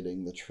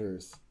contemplating the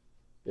truth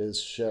is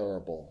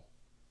shareable.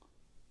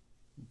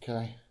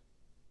 Okay?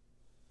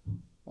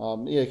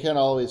 You can't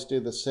always do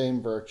the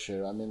same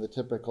virtue. I mean, the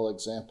typical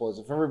example is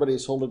if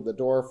everybody's holding the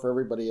door for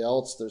everybody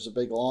else, there's a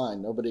big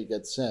line. Nobody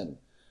gets in.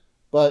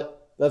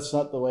 But that's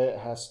not the way it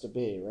has to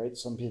be, right?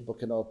 Some people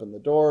can open the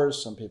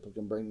doors. Some people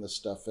can bring the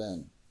stuff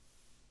in.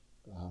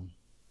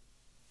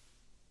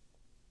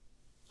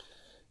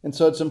 And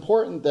so it's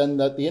important then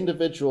that the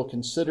individual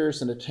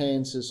considers and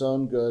attains his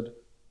own good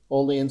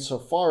only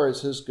insofar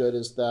as his good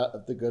is that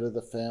of the good of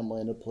the family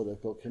and a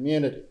political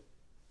community,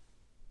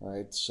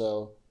 right?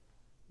 So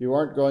you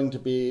aren't going to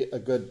be a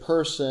good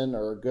person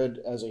or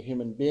good as a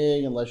human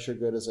being unless you're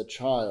good as a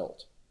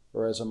child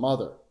or as a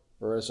mother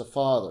or as a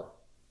father.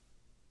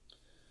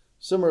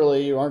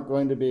 Similarly, you aren't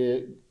going to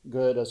be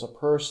good as a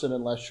person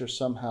unless you're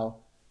somehow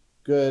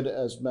good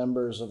as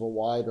members of a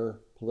wider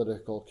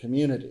political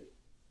community.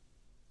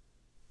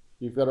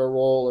 You've got a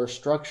role or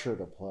structure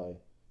to play.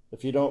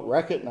 If you don't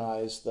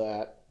recognize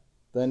that,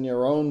 then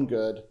your own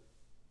good,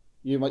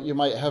 you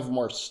might have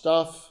more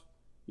stuff,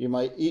 you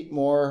might eat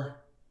more,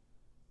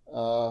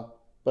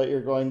 but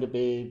you're going to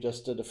be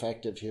just a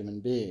defective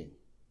human being.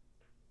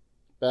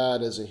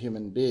 Bad as a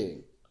human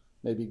being.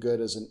 Maybe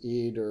good as an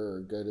eater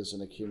or good as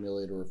an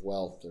accumulator of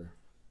wealth or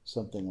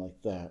something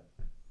like that.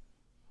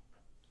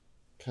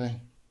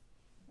 Okay?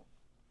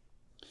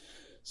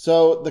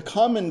 So the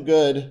common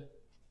good,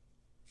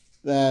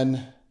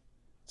 then,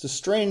 it's a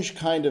strange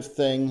kind of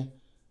thing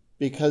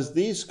because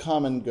these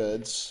common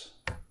goods,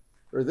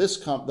 or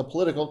the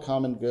political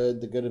common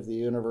good, the good of the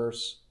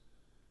universe,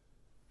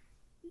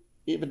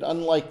 even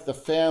unlike the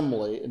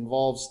family,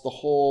 involves the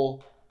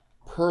whole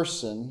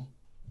person,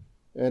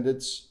 and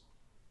it's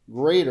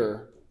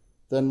greater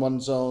than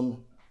one's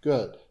own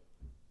good.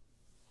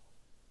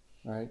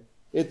 Right?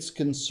 Its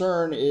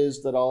concern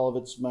is that all of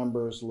its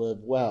members live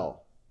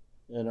well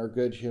and are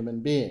good human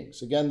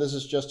beings. Again, this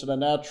is just at a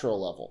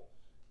natural level.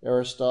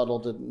 Aristotle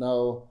didn't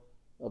know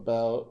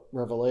about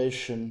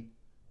revelation,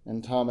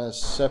 and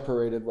Thomas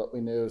separated what we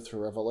knew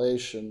through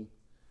revelation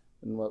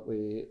and what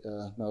we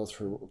know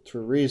through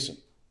reason.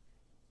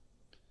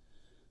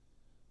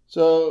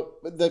 So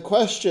the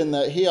question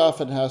that he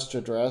often has to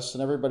address,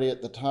 and everybody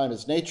at the time,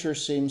 is nature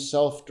seems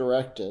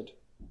self-directed,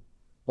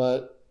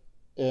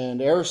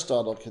 and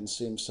Aristotle can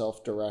seem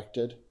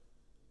self-directed,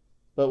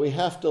 but we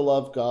have to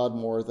love God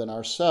more than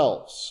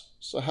ourselves.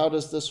 So how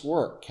does this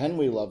work? Can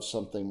we love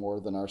something more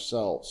than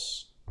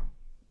ourselves?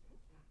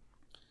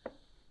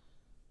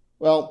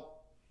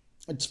 Well,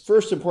 it's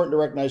first important to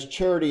recognize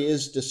charity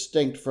is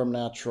distinct from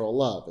natural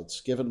love.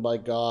 It's given by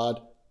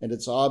God, and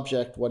its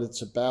object, what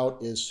it's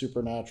about, is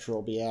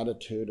supernatural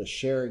beatitude, a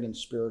sharing in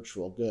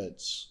spiritual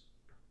goods.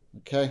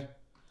 Okay?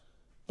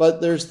 But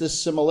there's this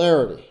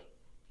similarity.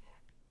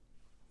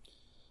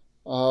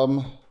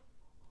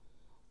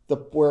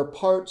 We're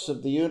parts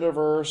of the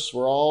universe.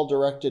 We're all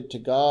directed to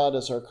God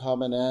as our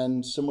common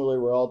end. Similarly,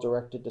 we're all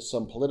directed to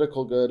some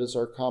political good as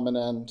our common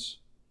end.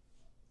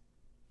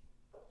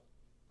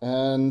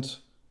 And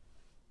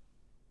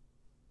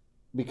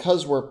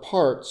because we're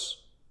parts,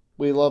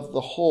 we love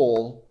the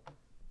whole,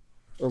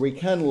 or we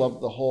can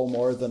love the whole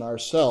more than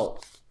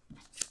ourselves.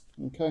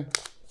 Okay?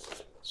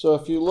 So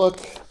if you look,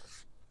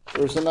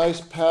 there's a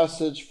nice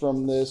passage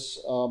from this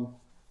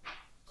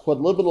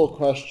quadlibital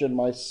question,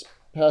 my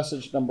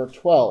passage number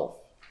 12.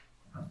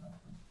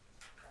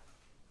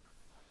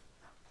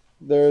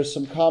 There's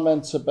some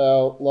comments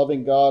about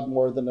loving God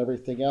more than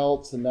everything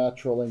else and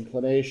natural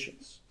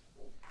inclinations.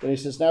 And he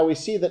says, now we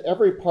see that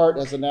every part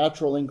has a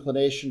natural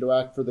inclination to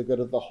act for the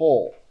good of the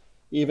whole,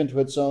 even to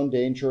its own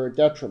danger or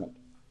detriment.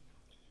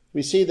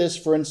 We see this,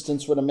 for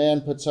instance, when a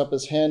man puts up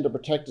his hand to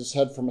protect his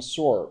head from a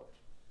sword,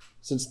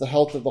 since the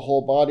health of the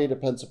whole body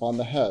depends upon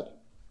the head.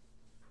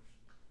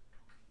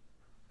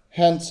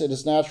 Hence, it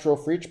is natural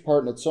for each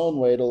part in its own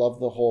way to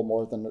love the whole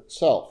more than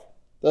itself.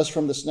 Thus,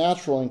 from this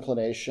natural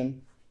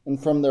inclination,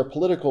 and from their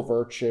political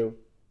virtue,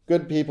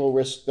 good people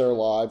risk their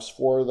lives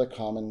for the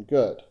common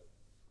good.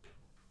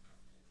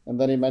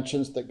 And then he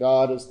mentions that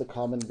God is the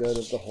common good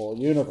of the whole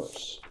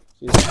universe.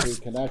 These three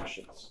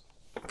connections.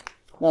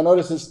 Now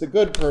notice it's the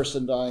good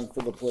person dying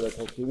for the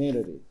political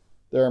community.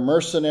 There are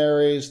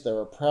mercenaries, there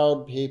are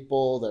proud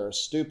people, there are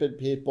stupid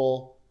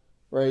people,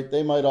 right?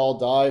 They might all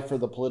die for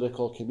the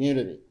political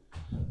community.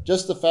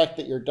 Just the fact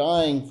that you're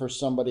dying for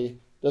somebody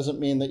doesn't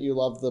mean that you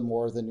love them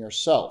more than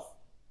yourself.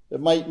 It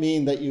might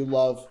mean that you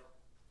love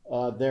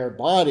their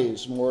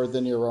bodies more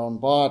than your own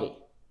body.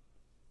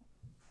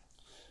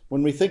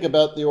 When we think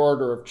about the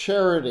order of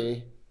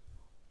charity,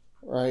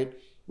 right,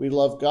 we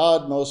love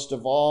God most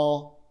of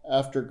all.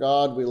 After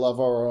God, we love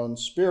our own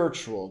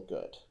spiritual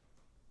good.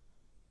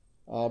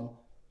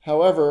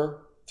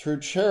 However,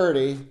 through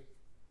charity,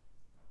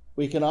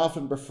 we can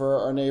often prefer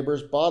our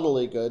neighbor's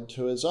bodily good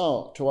to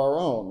our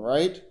own,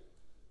 right?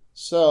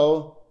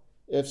 So,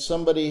 if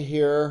somebody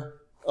here,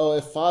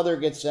 if Father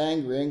gets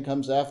angry and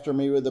comes after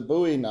me with a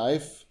Bowie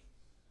knife,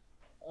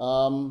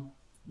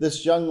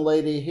 this young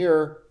lady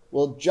here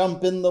will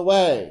jump in the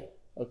way,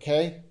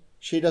 okay?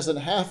 She doesn't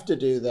have to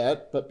do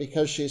that, but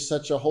because she's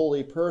such a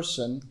holy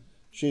person,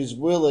 she's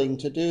willing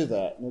to do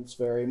that, and it's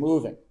very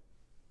moving,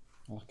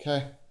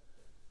 okay?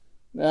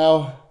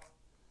 Now,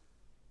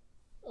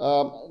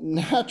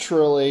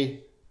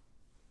 naturally,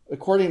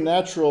 according to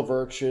natural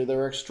virtue, there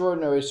are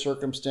extraordinary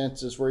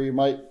circumstances where you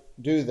might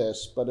do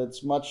this, but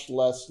it's much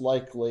less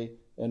likely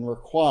and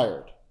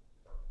required.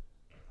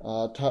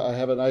 I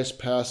have a nice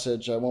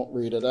passage, I won't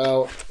read it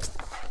out,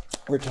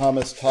 where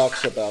Thomas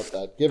talks about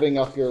that, giving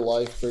up your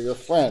life for your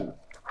friend.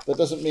 That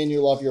doesn't mean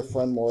you love your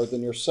friend more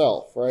than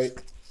yourself, right?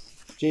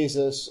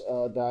 Jesus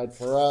died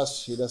for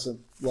us. He doesn't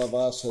love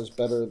us as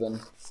better than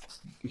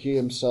he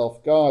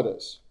himself, God,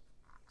 is.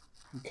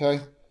 Okay?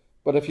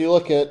 But if you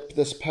look at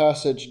this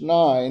passage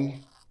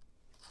 9,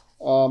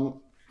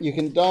 you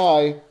can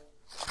die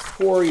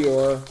for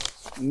your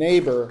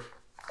neighbor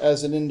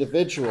as an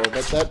individual,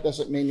 but that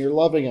doesn't mean you're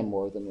loving him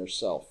more than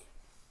yourself.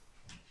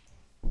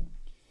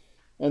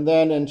 And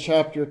then in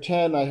chapter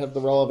 10, I have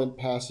the relevant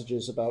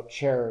passages about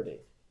charity,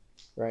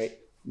 right?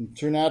 And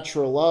through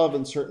natural love,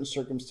 in certain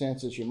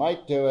circumstances, you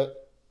might do it.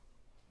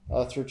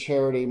 Through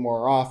charity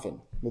more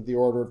often, with the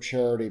order of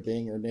charity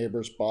being your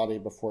neighbor's body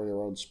before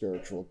your own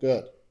spiritual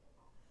good.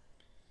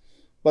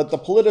 But the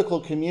political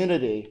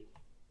community,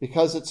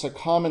 because it's a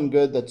common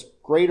good that's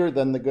greater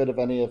than the good of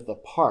any of the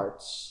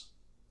parts,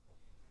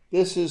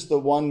 this is the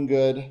one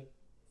good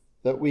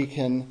that we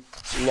can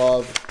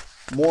love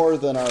more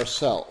than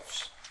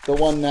ourselves, the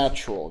one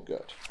natural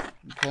good.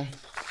 Okay?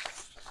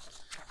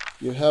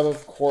 You have,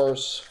 of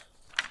course,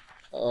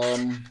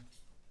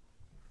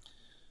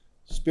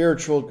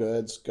 spiritual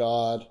goods,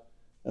 God,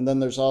 and then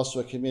there's also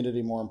a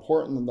community more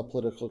important than the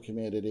political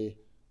community,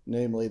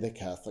 namely the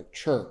Catholic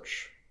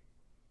Church,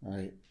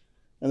 right?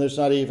 And there's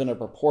not even a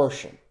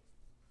proportion.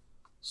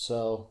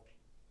 So,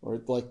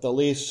 or like the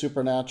least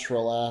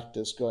supernatural act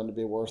is going to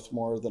be worth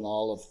more than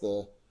all of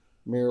the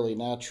merely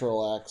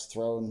natural acts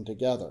thrown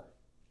together.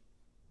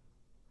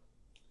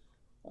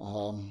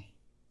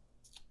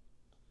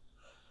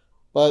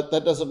 But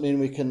that doesn't mean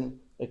we can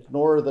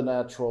ignore the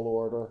natural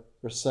order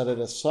or set it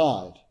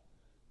aside.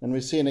 And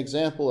we see an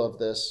example of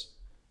this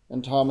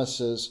in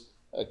Thomas's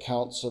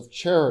accounts of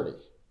charity,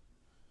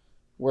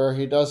 where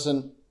he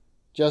doesn't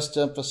just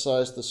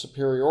emphasize the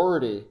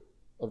superiority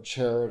of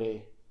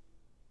charity,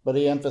 but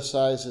he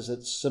emphasizes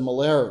its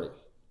similarity,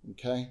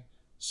 okay?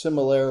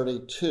 Similarity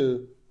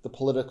to the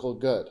political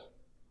good.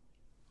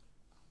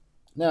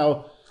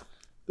 Now,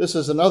 this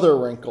is another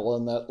wrinkle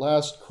in that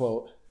last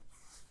quote.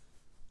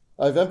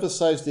 I've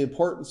emphasized the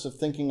importance of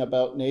thinking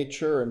about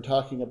nature and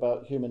talking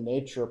about human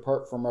nature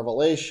apart from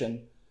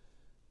revelation.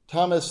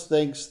 Thomas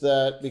thinks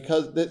that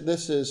because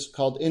this is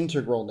called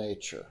integral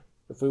nature,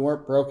 if we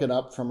weren't broken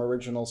up from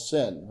original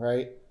sin,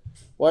 right?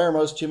 Why are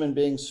most human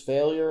beings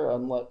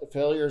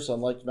failures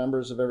unlike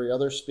members of every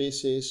other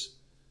species,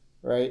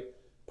 right?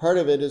 Part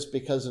of it is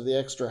because of the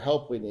extra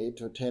help we need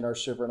to attain our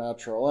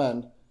supernatural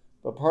end,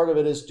 but part of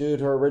it is due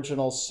to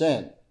original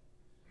sin.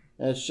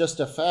 And it's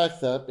just a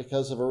fact that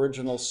because of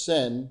original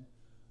sin,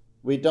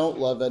 we don't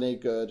love any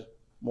good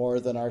more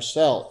than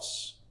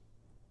ourselves.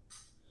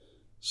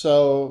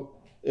 So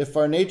if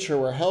our nature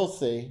were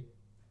healthy,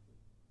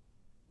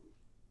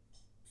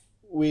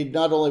 we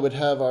not only would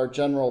have our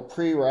general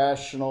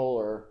pre-rational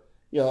or,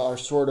 our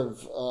sort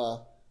of,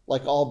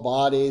 like all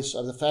bodies,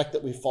 the fact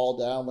that we fall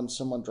down when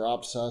someone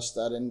drops us,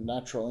 that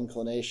natural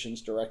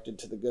inclinations directed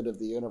to the good of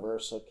the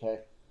universe, okay?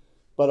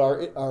 But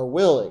our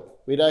willing,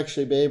 we'd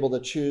actually be able to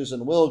choose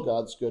and will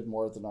God's good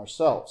more than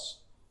ourselves.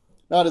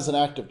 Not as an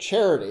act of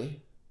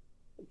charity,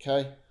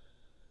 okay?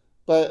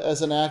 But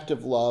as an act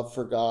of love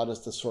for God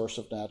as the source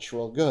of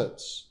natural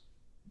goods.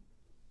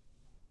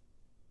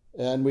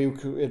 And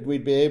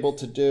we'd be able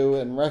to do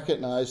and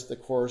recognize the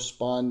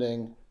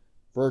corresponding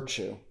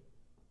virtue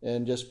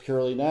in just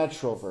purely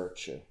natural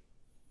virtue.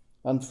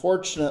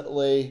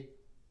 Unfortunately,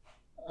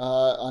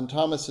 on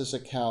Thomas's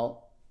account,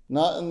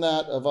 not in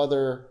that of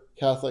other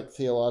Catholic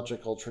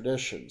theological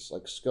traditions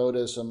like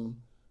Scotism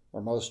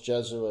or most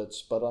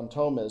Jesuits, but on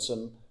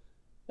Thomism,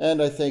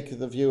 and I think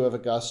the view of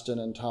Augustine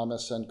and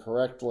Thomas, and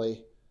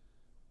correctly,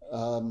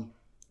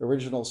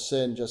 original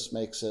sin just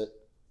makes it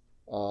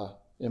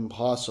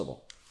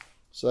impossible.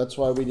 So that's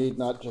why we need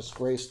not just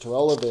grace to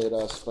elevate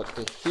us, but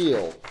to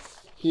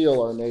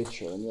heal our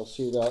nature. And you'll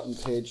see that in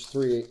page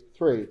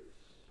 383.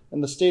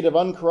 In the state of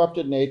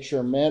uncorrupted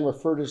nature, man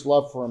referred his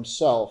love for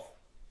himself,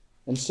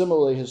 and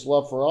similarly his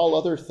love for all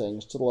other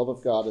things, to the love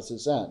of God as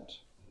his end.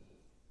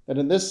 And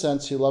in this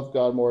sense, he loved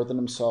God more than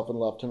himself and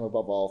loved him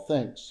above all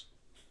things.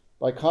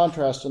 By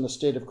contrast, in the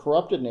state of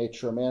corrupted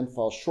nature, a man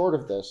falls short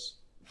of this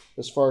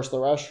as far as the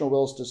rational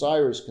will's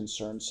desire is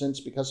concerned, since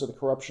because of the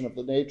corruption of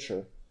the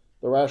nature,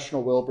 the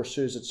rational will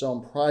pursues its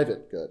own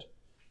private good,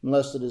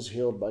 unless it is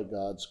healed by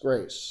God's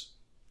grace.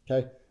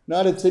 Okay?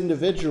 Not its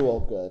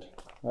individual good,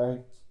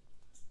 right?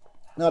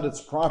 Not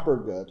its proper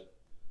good,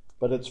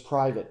 but its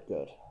private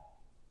good.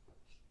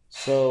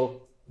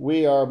 So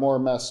we are more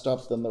messed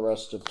up than the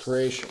rest of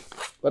creation.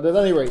 But at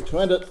any rate, to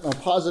end it on a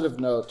positive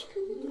note,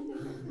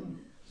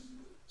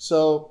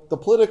 so the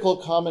political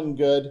common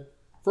good,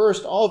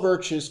 first, all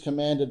virtues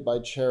commanded by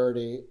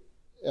charity.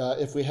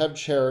 If we have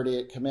charity,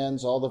 it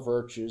commands all the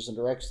virtues and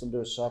directs them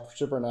to a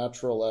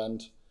supernatural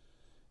end.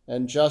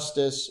 And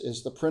justice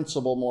is the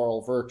principal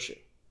moral virtue.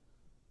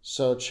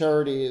 So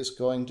charity is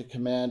going to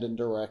command and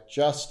direct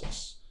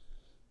justice.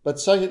 But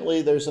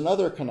secondly, there's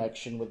another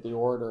connection with the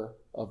order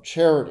of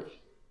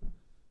charity.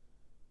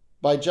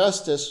 By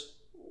justice,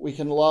 we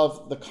can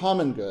love the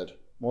common good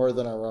more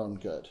than our own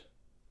good,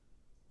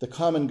 the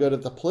common good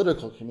of the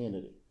political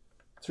community.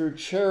 Through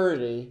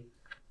charity,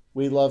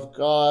 we love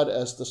God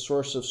as the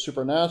source of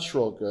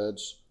supernatural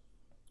goods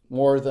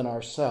more than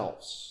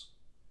ourselves.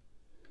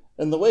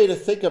 And the way to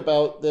think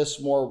about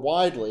this more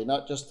widely,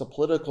 not just the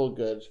political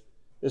good,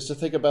 is to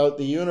think about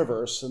the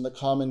universe and the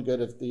common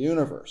good of the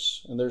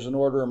universe. And there's an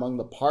order among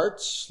the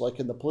parts, like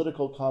in the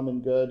political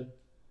common good,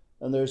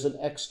 and there's an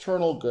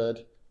external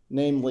good,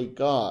 namely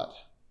God.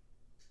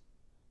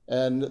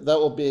 And that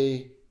will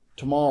be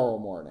tomorrow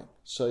morning,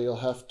 so you'll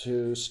have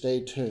to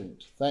stay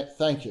tuned.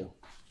 Thank you.